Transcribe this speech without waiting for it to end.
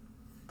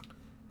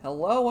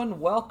Hello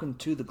and welcome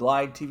to the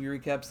Glide TV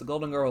Recaps, The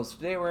Golden Girls.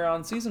 Today we're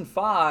on Season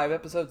 5,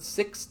 Episode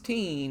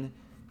 16,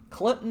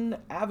 Clinton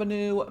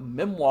Avenue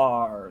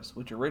Memoirs,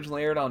 which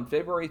originally aired on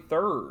February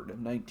 3rd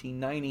of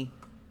 1990.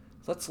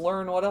 So let's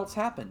learn what else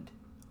happened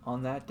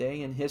on that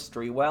day in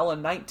history. Well,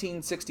 in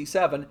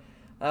 1967,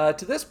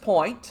 to this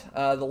point,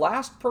 the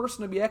last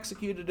person to be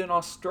executed in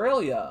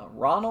Australia,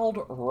 Ronald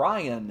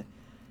Ryan,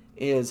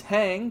 is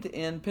hanged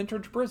in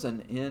Pentridge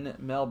Prison in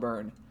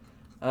Melbourne.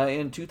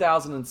 In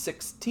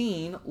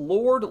 2016,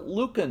 Lord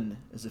Lucan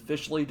is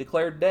officially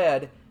declared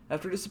dead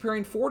after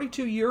disappearing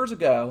 42 years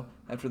ago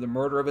after the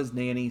murder of his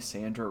nanny,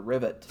 Sandra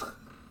Rivet.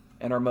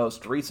 In our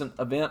most recent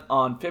event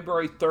on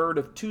February 3rd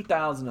of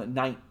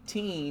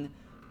 2019,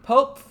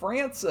 Pope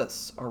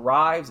Francis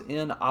arrives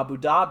in Abu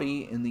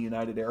Dhabi in the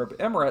United Arab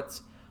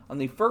Emirates on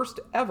the first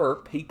ever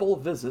papal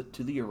visit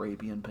to the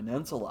Arabian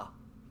Peninsula.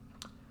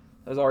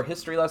 That's our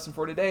history lesson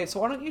for today,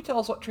 so why don't you tell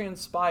us what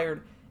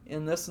transpired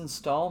in this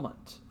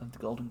installment of The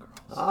Golden Girls.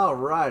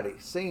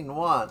 Alrighty, scene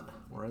 1.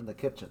 We're in the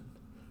kitchen.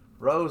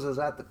 Rose is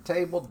at the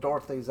table,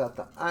 Dorothy's at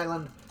the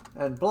island,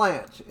 and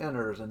Blanche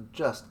enters and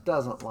just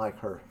doesn't like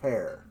her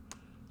hair.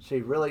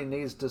 She really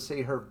needs to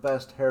see her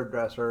best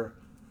hairdresser,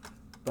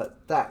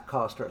 but that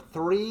cost her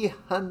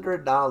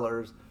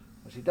 $300,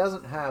 and she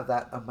doesn't have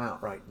that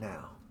amount right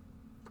now.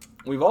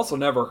 We've also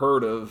never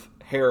heard of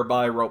Hair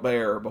by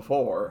Robert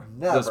before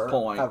this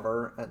point.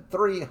 Never, and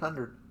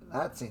 $300,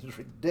 that seems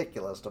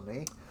ridiculous to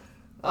me.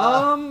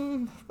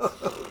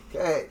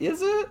 Okay.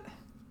 Is it?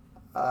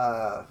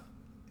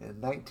 In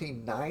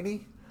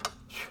 1990?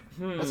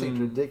 That seems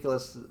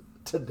ridiculous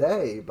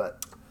today,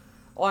 but...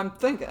 Well, I'm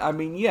thinking,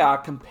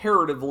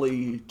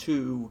 comparatively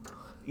to,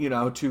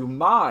 to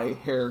my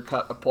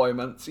haircut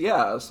appointments,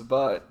 yes,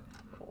 but...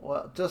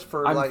 Well, just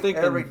for,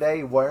 thinking,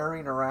 everyday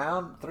wearing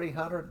around,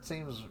 $300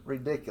 seems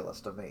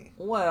ridiculous to me.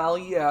 Well,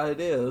 yeah, it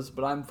is,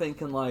 but I'm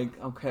thinking,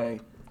 okay...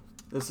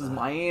 This is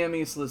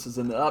Miami, so this is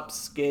an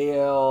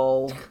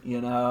upscale,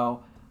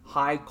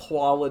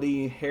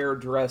 high-quality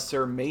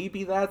hairdresser.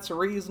 Maybe that's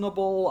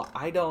reasonable.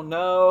 I don't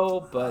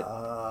know, but,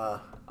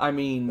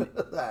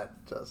 that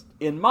just...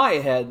 In my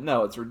head,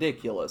 no, it's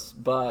ridiculous,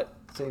 but...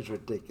 Seems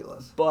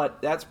ridiculous.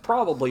 But that's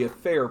probably a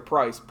fair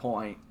price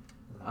point.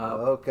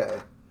 Okay.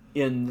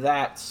 In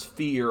that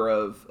sphere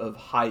of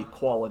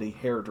high-quality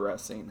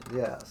hairdressing.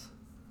 Yes.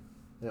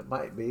 It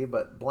might be,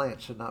 but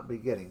Blanche should not be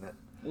getting it.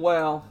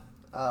 Well...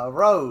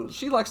 Rose.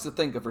 She likes to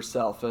think of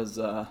herself as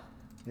a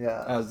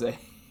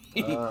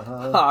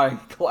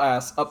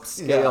high-class,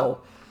 upscale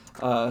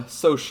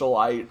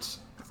socialite.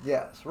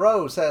 Yes.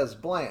 Rose says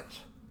Blanche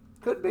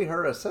could be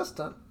her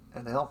assistant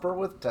and help her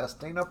with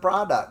testing a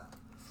product.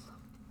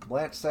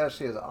 Blanche says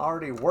she has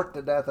already worked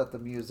to death at the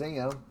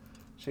museum.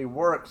 She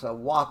works a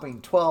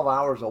whopping 12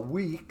 hours a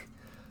week.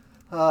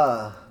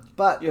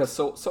 But... Yeah,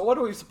 so what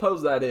do we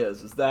suppose that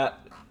is? Is that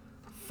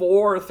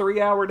 4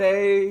 3-hour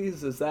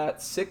days? Is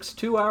that 6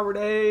 2-hour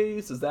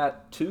days? Is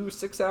that 2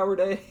 6-hour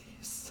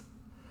days?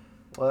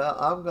 Well,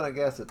 I'm going to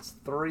guess it's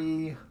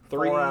 3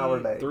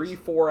 4-hour days. 3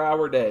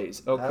 4-hour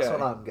days. Okay. That's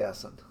what I'm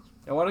guessing.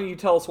 And why don't you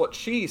tell us what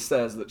she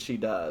says that she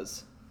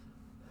does?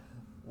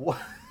 What?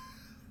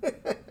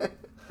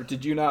 Or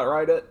did you not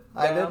write it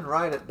down? I didn't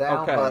write it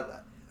down, okay. But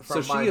so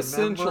she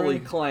essentially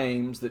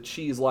claims that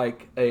she's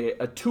like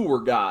a tour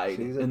guide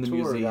in the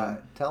museum.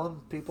 Guide. Telling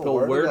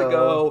people where to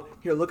go.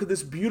 Here, look at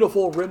this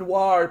beautiful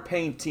Renoir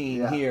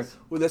painting here.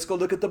 Well, let's go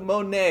look at the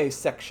Monet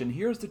section.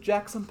 Here's the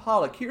Jackson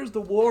Pollock. Here's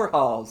the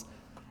Warhols.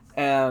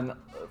 And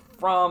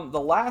from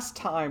the last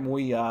time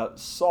we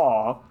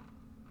saw,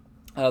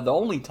 the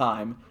only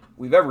time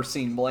we've ever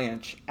seen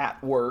Blanche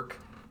at work,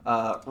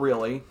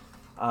 really,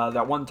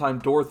 that one time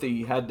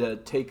Dorothy had to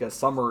take a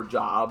summer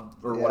job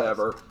or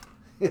whatever.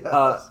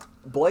 Yes.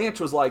 Blanche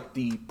was like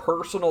the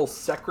personal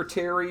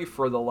secretary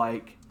for the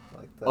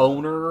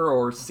owner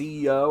or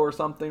CEO or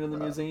something in the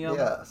museum.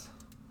 Yes.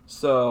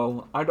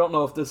 So I don't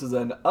know if this is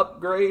an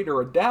upgrade or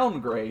a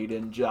downgrade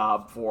in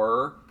job for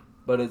her,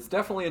 but it's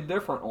definitely a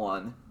different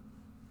one.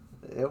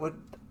 It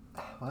would.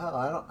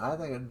 Well, I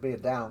think it'd be a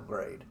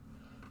downgrade,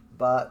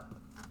 but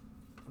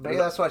maybe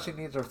that's why she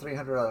needs her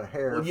 $300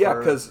 hair. Yeah,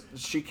 because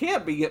she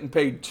can't be getting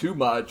paid too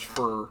much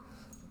for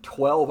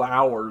 12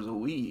 hours a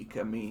week.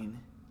 I mean.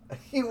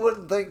 You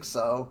wouldn't think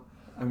so.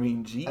 I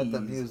mean, geez. At the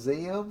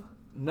museum?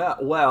 No,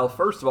 well,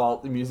 first of all,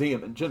 the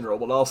museum in general,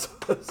 but also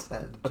a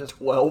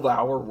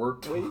 12-hour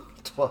work week.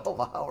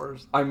 12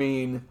 hours. I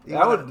mean,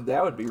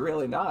 that would be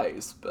really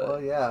nice. But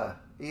well, yeah.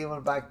 Even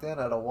back then,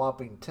 at a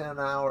whopping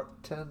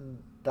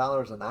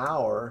 $10 an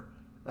hour,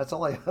 that's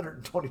only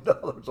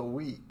 $120 a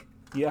week.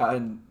 Yeah,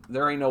 and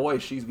there ain't no way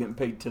she's getting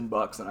paid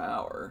 $10 an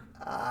hour.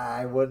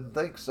 I wouldn't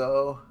think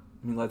so.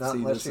 I mean,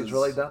 unless she's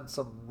really done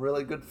some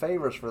really good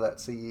favors for that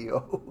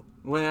CEO.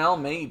 Well,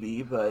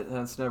 maybe, but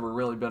that's never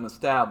really been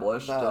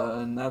established,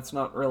 and that's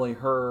not really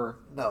her.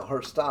 No,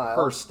 her style.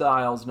 Her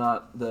style's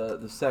not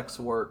the sex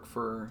work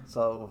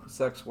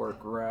sex work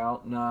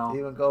route. No,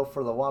 even go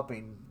for the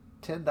whopping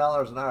 $10 an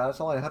hour.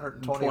 That's only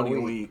 $120 a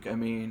week. I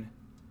mean,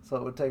 so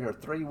it would take her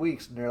 3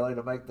 weeks nearly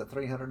to make the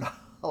 $300.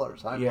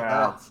 I mean,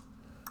 yeah.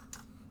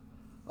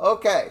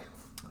 Okay,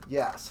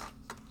 yes,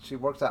 she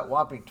works that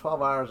whopping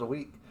 12 hours a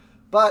week,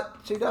 but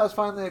she does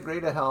finally agree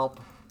to help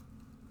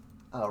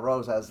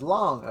Rose as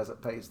long as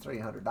it pays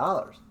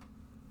 $300.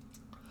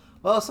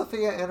 Well,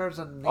 Sophia enters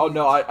and needs... Oh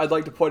no, I'd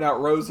like to point out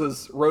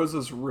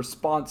Rose's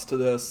response to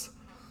this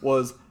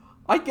was,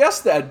 "I guess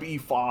that'd be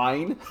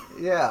fine."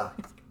 Yeah.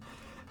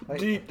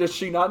 Does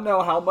she not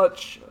know how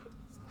much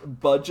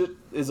budget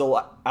is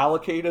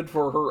allocated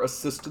for her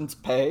assistant's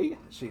pay?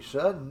 She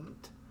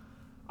shouldn't.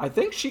 I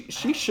think she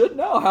should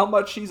know how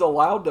much she's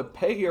allowed to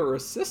pay her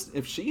assistant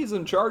if she's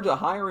in charge of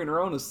hiring her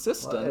own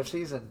assistant. Well, if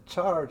she's in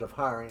charge of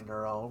hiring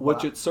her own,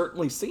 which it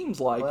certainly seems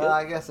like it.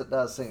 I guess it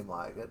does seem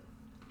like it.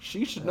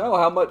 She should know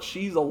how much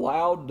she's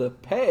allowed to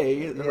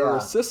pay her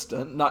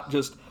assistant, not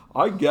just,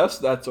 "I guess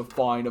that's a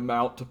fine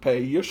amount to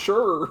pay you,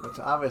 sure." Which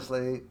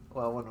obviously,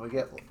 well, when we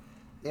get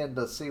in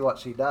to see what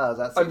she does,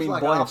 that seems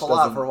like Blanche an awful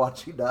lot for what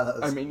she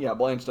does.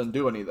 Blanche doesn't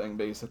do anything,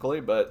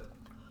 basically, but...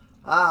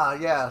 Ah,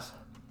 yes.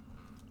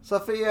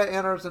 Sophia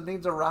enters and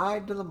needs a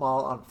ride to the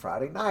mall on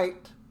Friday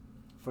night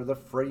for the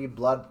free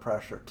blood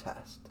pressure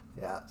test.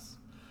 Yes.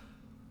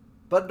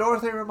 But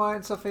Dorothy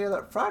reminds Sophia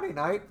that Friday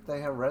night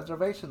they have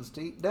reservations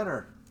to eat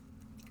dinner.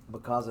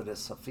 Because it is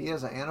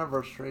Sophia's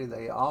anniversary,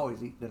 they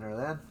always eat dinner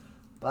then.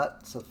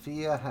 But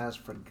Sophia has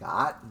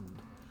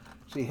forgotten.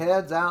 She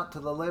heads out to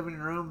the living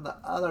room. The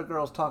other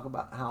girls talk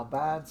about how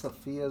bad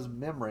Sophia's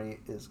memory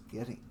is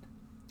getting.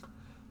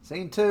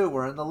 Scene 2,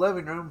 we're in the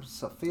living room.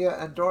 Sophia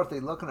and Dorothy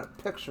looking at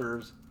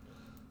pictures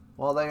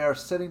while they are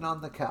sitting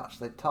on the couch.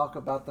 They talk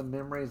about the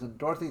memories, and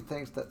Dorothy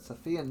thinks that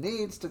Sophia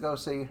needs to go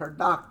see her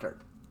doctor.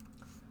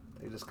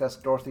 They discuss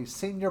Dorothy's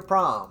senior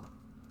prom.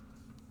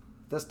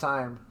 This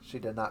time, she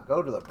did not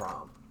go to the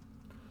prom.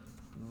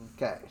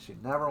 Okay, she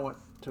never went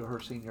to her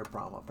senior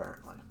prom,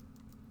 apparently.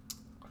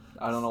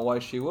 I don't know why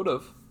she would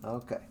have.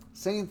 Okay.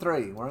 Scene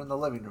 3, we're in the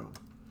living room.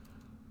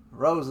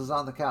 Rose is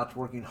on the couch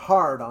working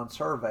hard on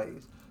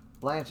surveys.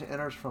 Blanche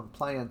enters from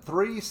playing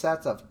 3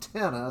 sets of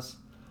tennis,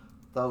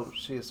 though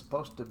she is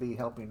supposed to be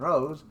helping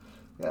Rose.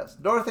 Yes,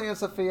 Dorothy and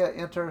Sophia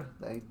enter.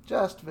 They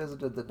just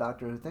visited the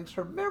doctor, who thinks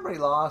her memory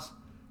loss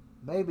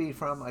may be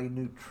from a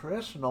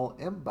nutritional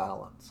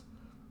imbalance,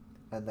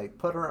 and they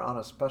put her on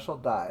a special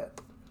diet.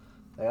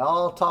 They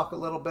all talk a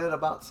little bit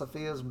about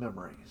Sophia's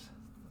memories.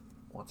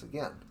 Once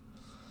again.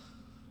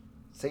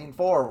 Scene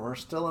 4, we're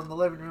still in the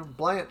living room.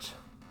 Blanche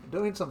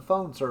doing some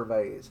phone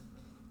surveys.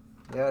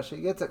 Yeah, she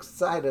gets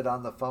excited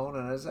on the phone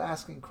and is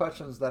asking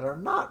questions that are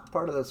not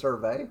part of the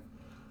survey.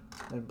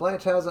 And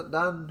Blanche hasn't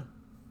done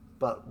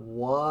but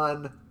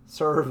one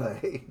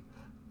survey.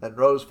 And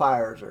Rose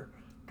fires her.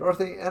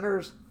 Dorothy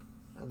enters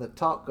and the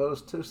talk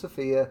goes to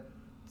Sophia.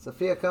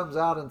 Sophia comes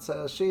out and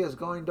says she is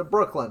going to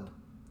Brooklyn.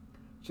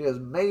 She has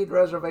made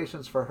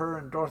reservations for her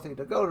and Dorothy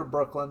to go to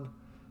Brooklyn.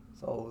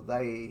 So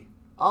they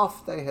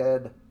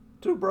head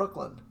to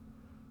Brooklyn.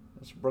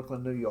 It's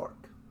Brooklyn, New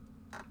York.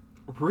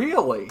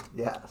 Really?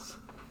 Yes.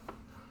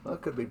 Well,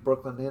 it could be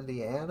Brooklyn,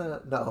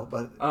 Indiana. No,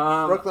 but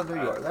Brooklyn,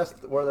 New York. That's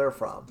where they're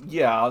from.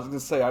 Yeah, I was going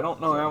to say, I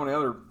don't know how many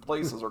other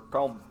places are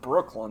called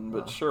Brooklyn,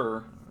 but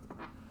sure.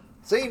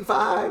 Scene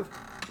 5.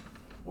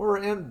 We're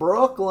in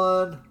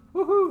Brooklyn.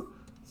 Woohoo!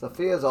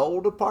 Sophia's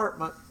old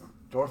apartment.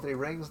 Dorothy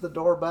rings the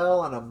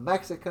doorbell and a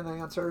Mexican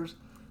answers,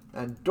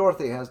 and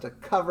Dorothy has to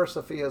cover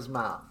Sophia's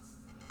mouth.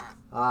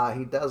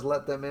 He does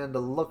let them in to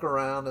look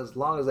around as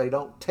long as they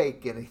don't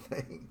take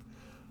anything.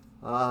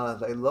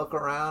 They look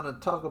around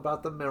and talk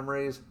about the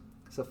memories.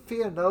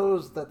 Sophia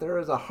knows that there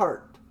is a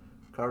heart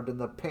carved in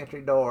the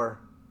pantry door,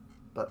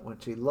 but when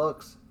she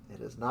looks,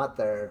 it is not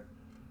there.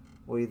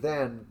 We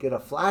then get a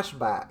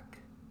flashback.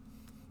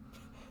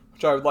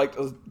 Which I would like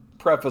to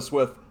preface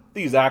with,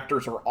 these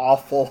actors are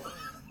awful.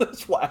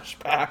 This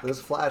flashback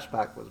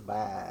was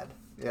bad.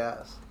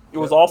 Yes. It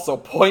was also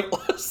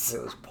pointless.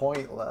 It was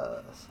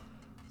pointless.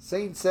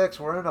 Scene 6,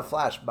 we're in a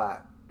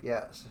flashback.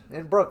 Yes.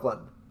 In Brooklyn.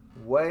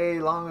 Way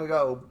long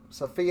ago,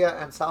 Sophia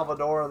and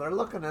Salvador, they're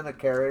looking in a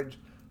carriage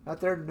at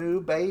their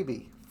new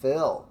baby,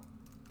 Phil.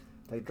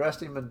 They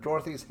dressed him in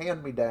Dorothy's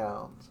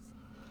hand-me-downs.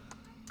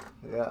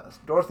 Yes,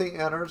 Dorothy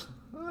enters.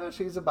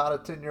 She's about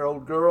a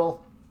 10-year-old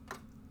girl.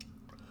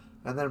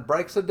 And then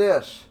breaks a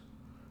dish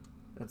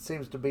and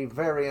seems to be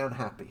very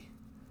unhappy.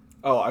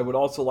 Oh, I would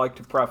also like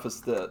to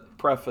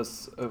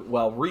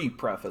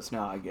re-preface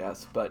now, I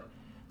guess, but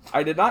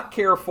I did not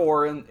care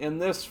for, in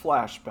this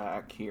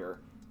flashback here,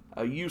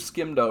 you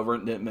skimmed over it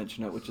and didn't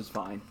mention it, which is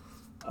fine.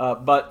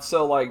 But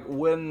so, like,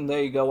 when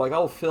they go, like,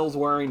 oh, Phil's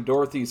wearing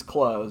Dorothy's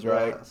clothes,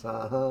 right? Yes,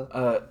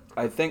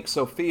 I think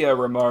Sophia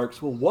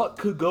remarks, well, what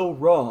could go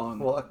wrong?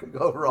 What could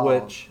go wrong?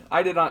 Which,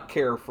 I did not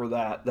care for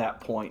that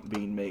point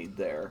being made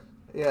there.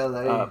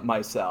 Yeah,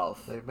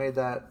 myself. They made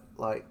that,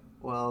 like,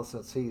 well,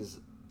 since he's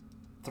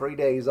 3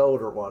 days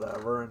old or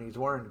whatever, and he's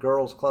wearing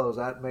girls' clothes,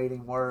 that made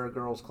him wear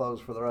girls' clothes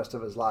for the rest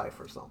of his life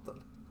or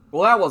something.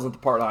 Well, that wasn't the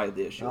part I had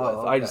the issue with.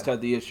 Okay. I just had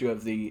the issue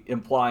of the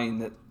implying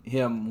that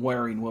him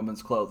wearing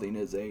women's clothing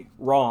is a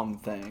wrong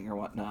thing or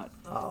whatnot.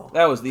 Oh.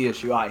 That was the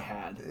issue I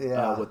had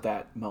Yeah. with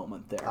that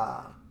moment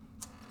there.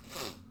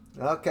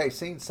 Okay,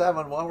 scene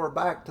 7. Well, we're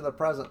back to the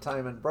present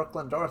time in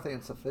Brooklyn. Dorothy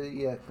and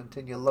Sophia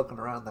continue looking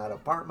around that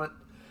apartment.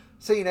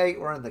 Scene 8,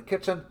 we're in the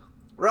kitchen.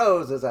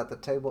 Rose is at the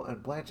table,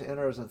 and Blanche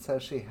enters and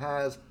says she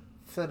has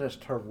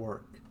finished her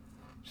work.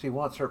 She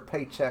wants her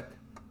paycheck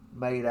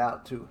made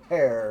out to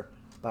Hair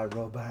by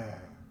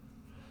Robert.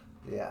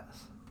 Yes.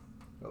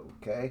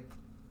 Okay.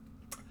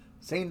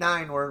 Scene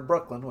 9, we're in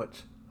Brooklyn,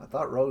 which I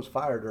thought Rose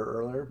fired her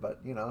earlier,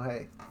 but,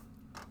 hey,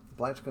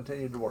 Blanche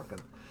continued working.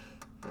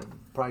 And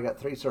probably got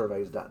 3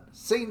 surveys done.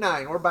 Scene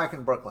 9, we're back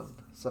in Brooklyn.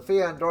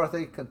 Sophia and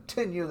Dorothy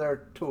continue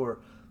their tour.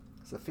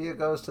 Sophia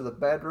goes to the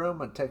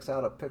bedroom and takes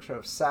out a picture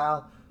of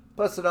Sal,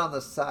 puts it on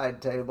the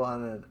side table,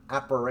 and an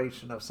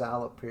apparition of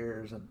Sal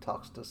appears and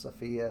talks to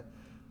Sophia.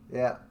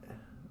 Yeah,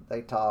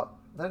 they talk.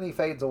 Then he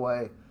fades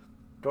away.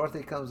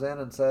 Dorothy comes in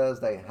and says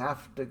they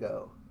have to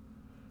go.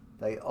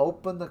 They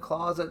open the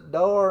closet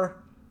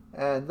door,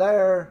 and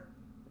there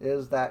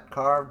is that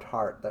carved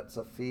heart that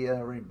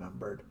Sophia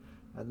remembered.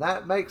 And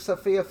that makes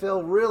Sophia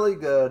feel really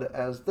good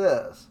as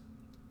this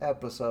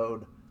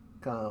episode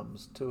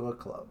comes to a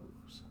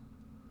close.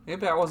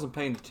 Maybe I wasn't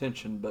paying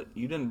attention, but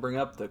you didn't bring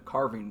up the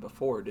carving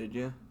before, did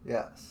you?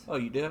 Yes. Oh,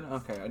 you did?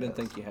 Okay, I didn't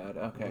think you had.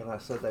 Okay. And then I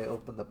said they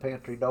opened the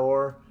pantry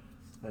door,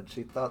 and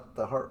she thought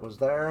the heart was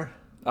there.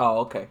 Oh,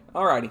 okay.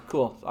 Alrighty,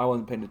 cool. I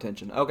wasn't paying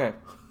attention. Okay.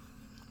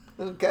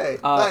 Okay,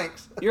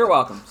 thanks. You're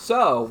welcome.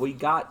 So, we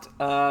got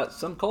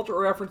some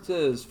cultural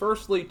references.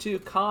 Firstly, to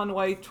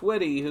Conway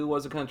Twitty, who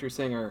was a country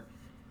singer.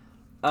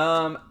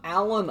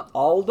 Alan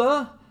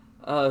Alda,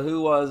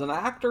 who was an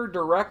actor,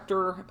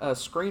 director, a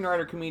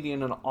screenwriter,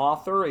 comedian, and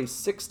author, a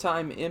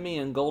 6-time Emmy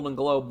and Golden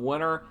Globe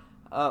winner,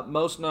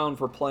 most known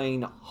for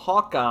playing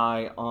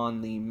Hawkeye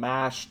on the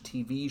MASH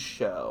TV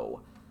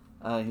show.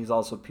 He's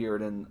also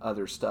appeared in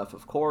other stuff,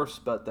 of course,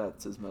 but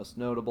that's his most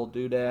notable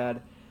doodad.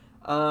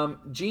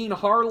 Jean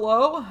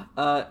Harlow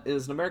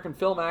is an American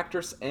film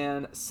actress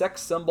and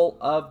sex symbol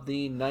of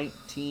the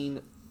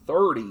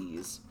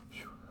 1930s.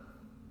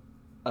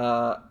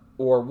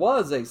 Or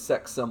was a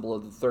sex symbol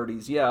of the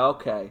 30s. Yeah,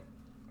 okay.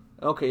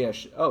 Okay, yeah.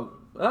 Oh,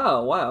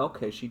 wow.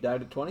 Okay, she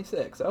died at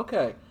 26.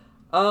 Okay.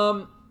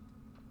 According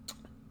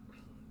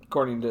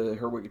to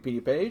her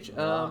Wikipedia page.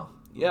 Wow.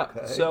 Yeah.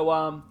 Okay.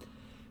 So,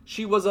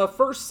 she was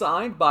first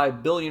signed by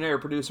billionaire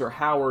producer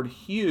Howard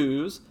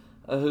Hughes,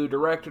 who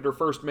directed her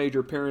first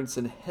major appearance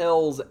in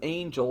Hell's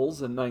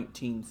Angels in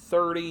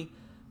 1930.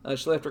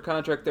 She left her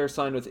contract there,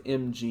 signed with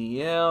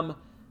MGM.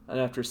 And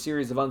after a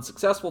series of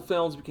unsuccessful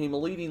films, became a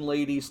leading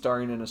lady,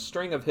 starring in a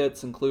string of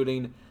hits,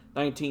 including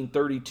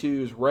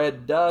 1932's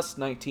Red Dust,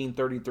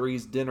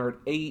 1933's Dinner at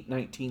 8,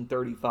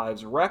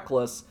 1935's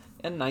Reckless,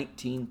 and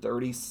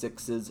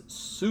 1936's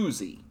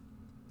Susie.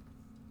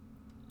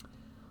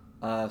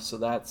 So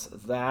that's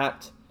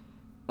that.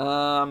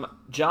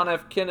 John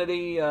F.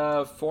 Kennedy,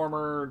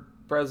 former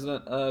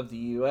president of the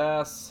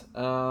U.S.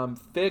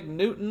 Fig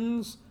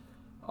Newtons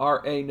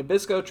are a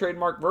Nabisco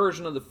trademark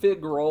version of the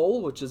fig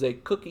roll, which is a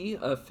cookie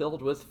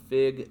filled with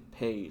fig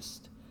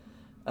paste.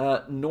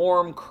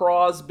 Norm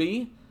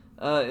Crosby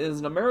is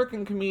an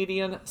American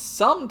comedian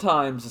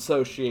sometimes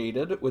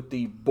associated with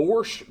the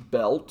Borscht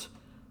Belt,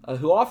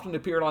 who often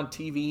appeared on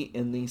TV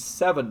in the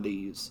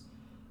 70s.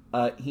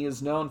 He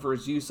is known for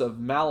his use of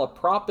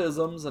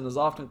malapropisms and is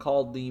often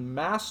called the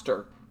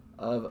master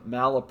of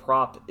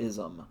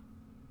malapropism.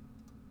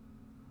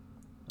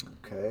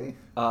 Okay.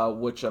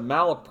 Which a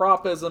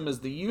malapropism is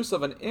the use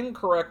of an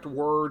incorrect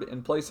word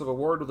in place of a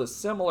word with a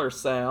similar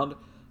sound,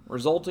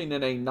 resulting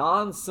in a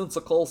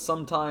nonsensical,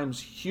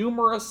 sometimes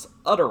humorous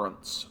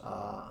utterance.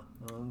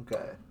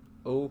 Okay.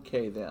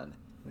 Okay, then.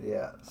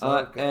 Yes.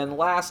 Okay. And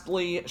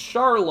lastly,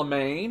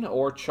 Charlemagne,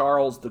 or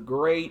Charles the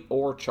Great,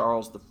 or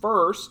Charles the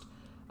First,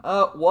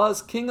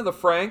 was king of the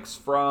Franks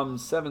from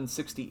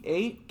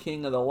 768,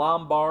 king of the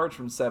Lombards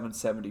from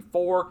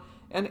 774,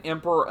 and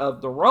emperor of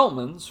the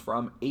Romans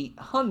from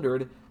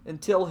 800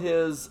 until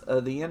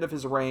the end of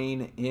his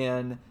reign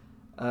in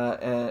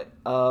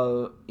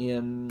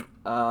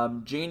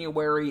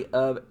January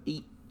of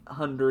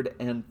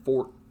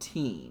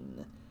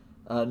 814.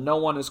 No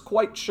one is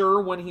quite sure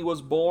when he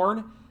was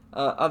born,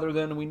 other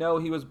than we know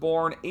he was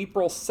born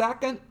April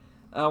 2nd.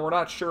 We're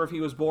not sure if he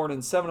was born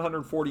in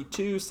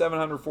 742,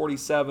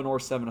 747, or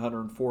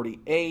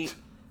 748,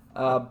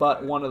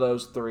 but one of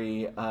those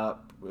three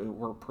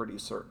we're pretty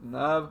certain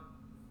of.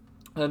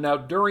 Now,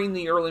 during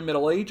the early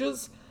Middle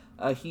Ages,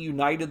 he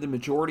united the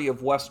majority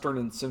of Western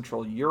and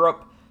Central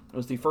Europe and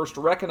was the first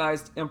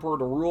recognized emperor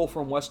to rule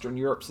from Western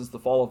Europe since the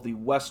fall of the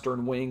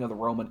western wing of the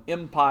Roman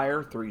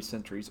Empire 3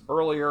 centuries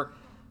earlier.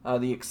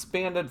 The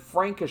expanded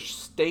Frankish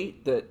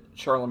state that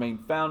Charlemagne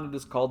founded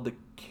is called the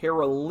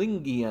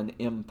Carolingian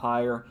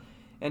Empire,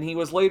 and he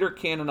was later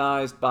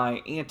canonized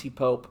by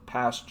Antipope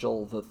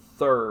Paschal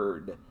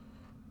III.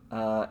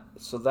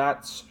 So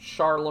that's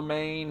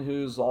Charlemagne,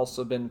 who's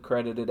also been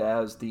credited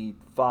as the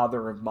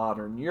father of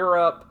modern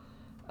Europe,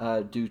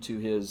 due to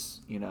his,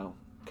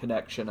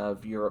 connection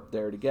of Europe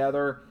there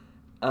together.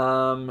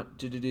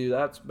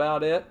 That's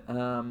about it,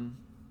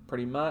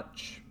 pretty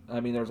much. I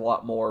mean, there's a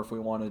lot more if we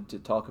wanted to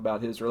talk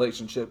about his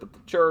relationship with the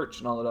church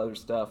and all that other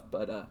stuff,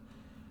 but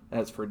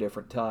that's for a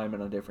different time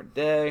and a different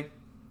day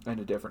and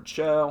a different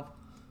show.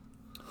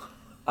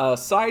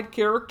 Side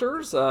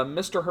characters,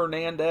 Mr.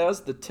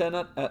 Hernandez, the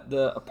tenant at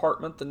the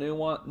apartment, the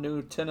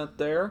new tenant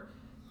there,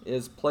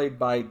 is played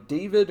by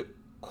David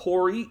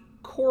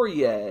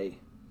Correa,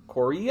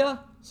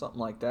 something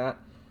like that.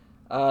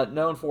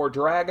 Known for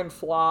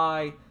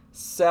Dragonfly.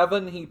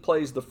 7, he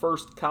plays the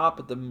first cop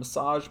at the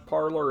massage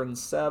parlor in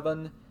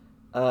 7.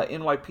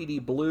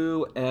 NYPD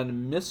Blue,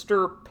 and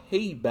Mr.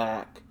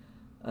 Payback,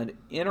 an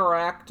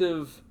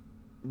interactive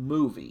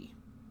movie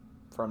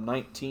from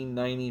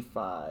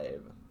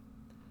 1995.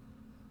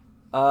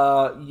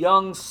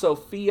 Young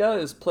Sophia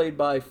is played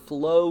by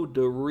Flo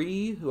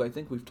DeRee, who I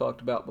think we've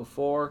talked about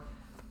before.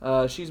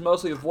 She's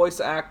mostly a voice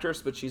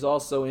actress, but she's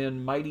also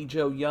in Mighty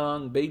Joe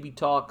Young, Baby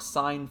Talk,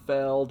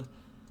 Seinfeld,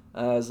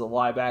 as a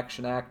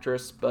live-action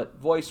actress, but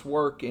voice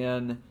work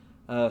in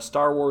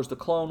Star Wars The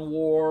Clone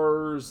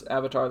Wars,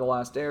 Avatar The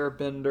Last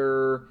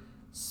Airbender,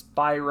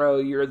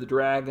 Spyro, Year of the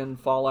Dragon,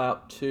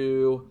 Fallout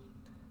 2,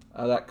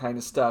 that kind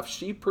of stuff.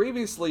 She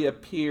previously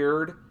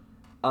appeared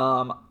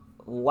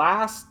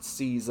last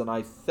season,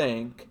 I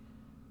think,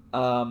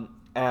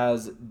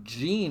 as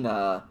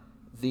Gina,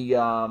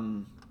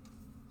 that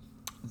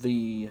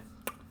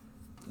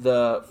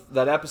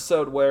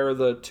episode where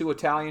the 2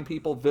 Italian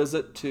people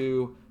visit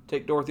to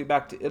take Dorothy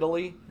back to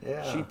Italy.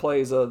 Yeah. She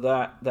plays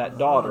that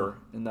daughter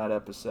in that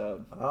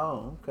episode.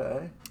 Oh,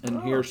 okay.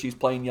 And here she's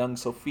playing young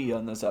Sophia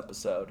in this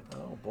episode.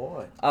 Oh,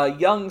 boy.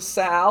 Young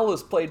Sal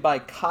is played by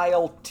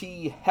Kyle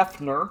T.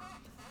 Hefner.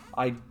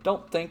 I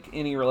don't think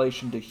any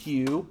relation to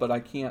Hugh, but I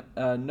can't...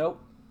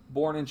 nope.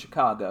 Born in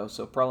Chicago,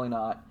 so probably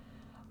not.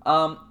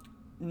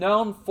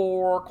 Known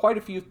for quite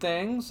a few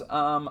things.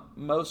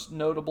 Most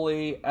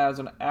notably as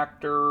an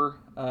actor...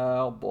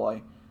 oh,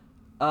 boy.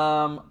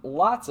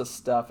 Lots of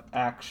stuff,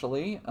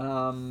 actually.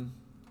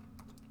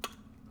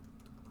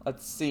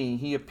 Let's see.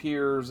 He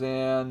appears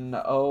in,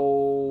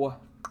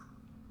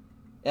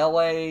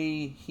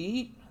 L.A.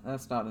 Heat?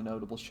 That's not a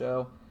notable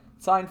show.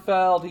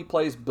 Seinfeld, he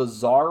plays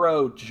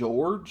Bizarro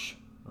George.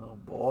 Oh,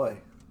 boy.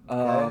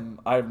 Okay.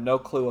 I have no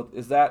clue.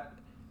 Is that...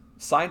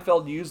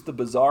 Seinfeld used the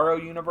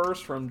Bizarro universe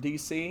from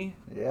DC?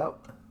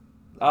 Yep.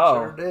 Oh.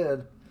 Sure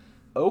did.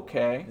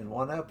 Okay. In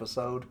one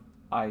episode.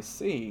 I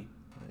see.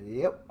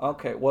 Yep.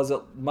 Okay, was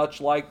it much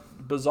like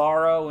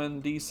Bizarro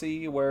in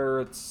DC,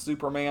 where it's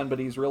Superman, but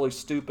he's really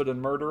stupid and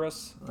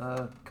murderous?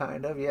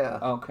 Kind of, yeah.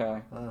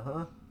 Okay.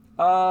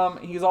 Uh-huh.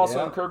 He's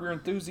also in Curb Your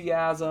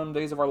Enthusiasm,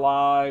 Days of Our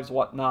Lives,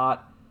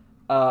 whatnot.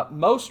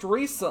 Most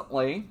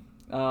recently,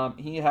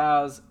 he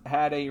has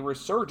had a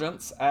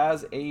resurgence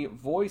as a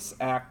voice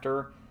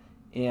actor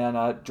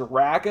in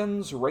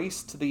Dragons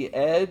Race to the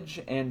Edge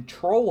and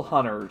Troll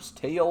Hunters,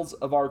 Tales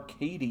of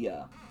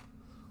Arcadia.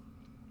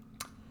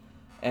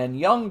 And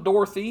young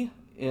Dorothy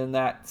in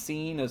that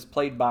scene is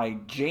played by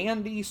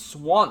Jandy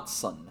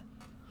Swanson,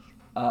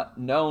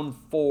 known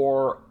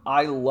for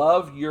I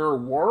Love Your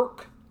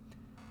Work.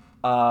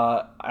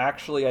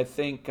 Actually, I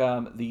think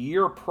the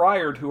year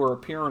prior to her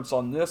appearance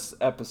on this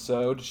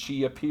episode,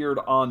 she appeared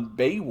on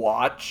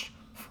Baywatch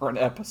for an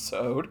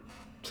episode.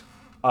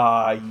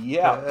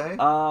 Yeah. Okay.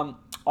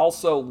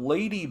 Also,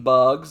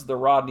 Ladybugs, the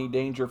Rodney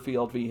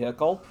Dangerfield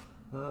vehicle.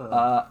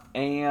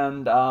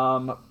 And...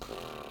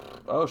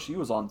 she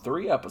was on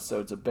 3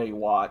 episodes of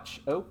Baywatch.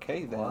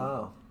 Okay, then.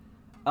 Wow.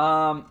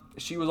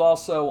 She was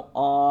also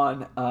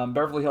on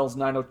Beverly Hills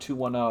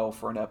 90210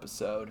 for an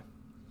episode.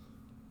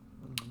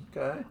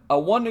 Okay.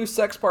 One new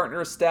sex partner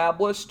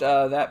established,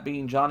 that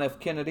being John F.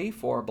 Kennedy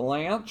for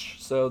Blanche.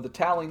 So the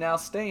tally now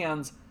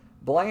stands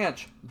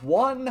Blanche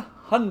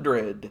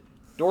 100,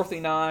 Dorothy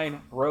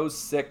 9, Rose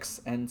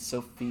 6, and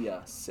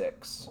Sophia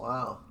 6.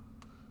 Wow.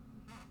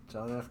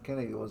 John F.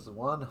 Kennedy was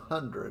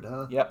 100,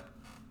 huh? Yep.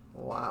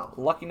 Wow.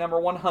 Lucky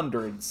number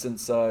 100,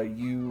 since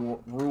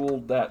you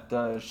ruled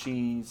that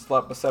she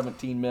slept with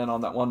 17 men on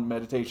that one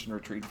meditation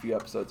retreat a few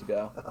episodes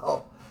ago.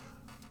 Oh,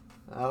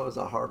 that was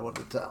a hard one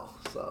to tell,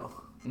 so.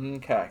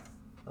 Okay.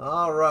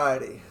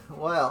 Alrighty.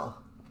 Well,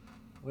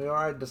 we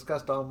already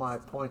discussed all my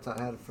points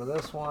I had for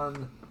this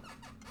one.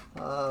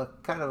 The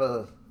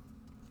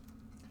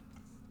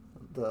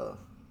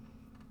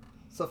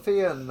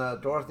Sophia and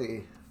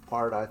Dorothy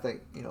part, I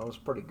think, was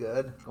pretty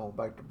good, going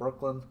back to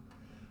Brooklyn.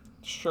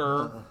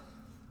 Sure.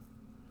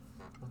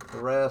 The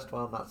rest,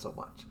 well, not so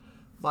much.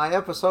 My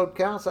episode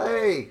counts.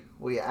 Hey,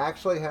 we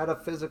actually had a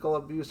physical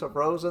abuse of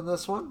Rose in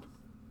this one.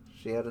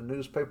 She had a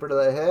newspaper to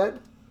the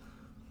head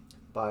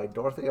by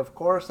Dorothy, of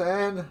course,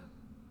 and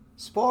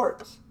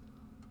sports.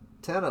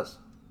 Tennis.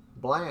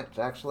 Blanche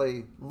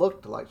actually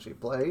looked like she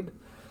played.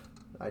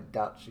 I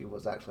doubt she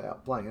was actually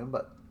out playing,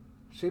 but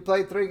she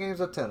played 3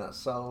 games of tennis,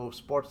 so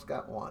sports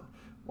got 1.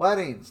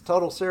 Weddings.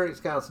 Total series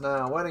counts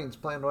now. Weddings.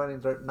 Planned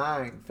weddings are at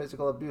 9.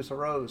 Physical abuse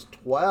arose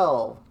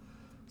 12.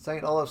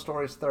 St. Olaf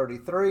stories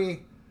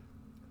 33.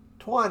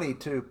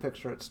 22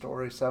 picture it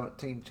stories.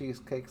 17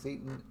 cheesecakes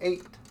eaten.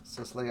 8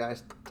 Sicily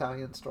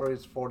Italian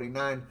stories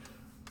 49.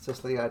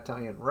 Sicily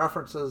Italian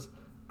references.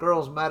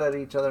 Girls mad at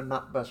each other,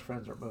 not best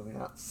friends, are moving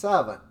out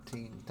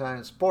 17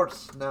 times.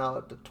 Sports now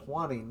up to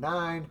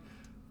 29,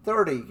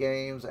 30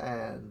 games,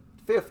 and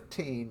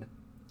 15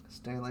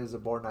 Stanley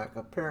Zbornak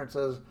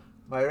appearances.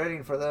 My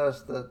rating for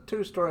this, the two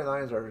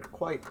storylines are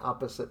quite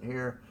opposite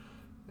here.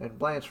 And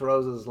Blanche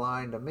Rose's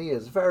line to me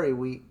is very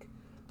weak,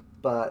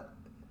 but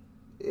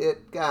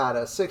it got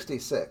a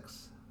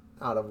 66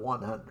 out of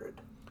 100.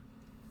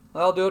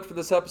 That'll do it for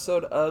this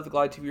episode of the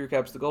Glide TV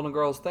Recaps, The Golden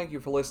Girls. Thank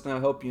you for listening. I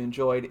hope you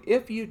enjoyed.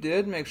 If you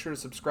did, make sure to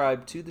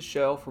subscribe to the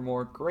show for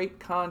more great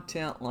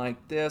content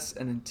like this.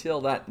 And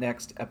until that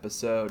next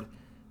episode,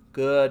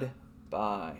 goodbye.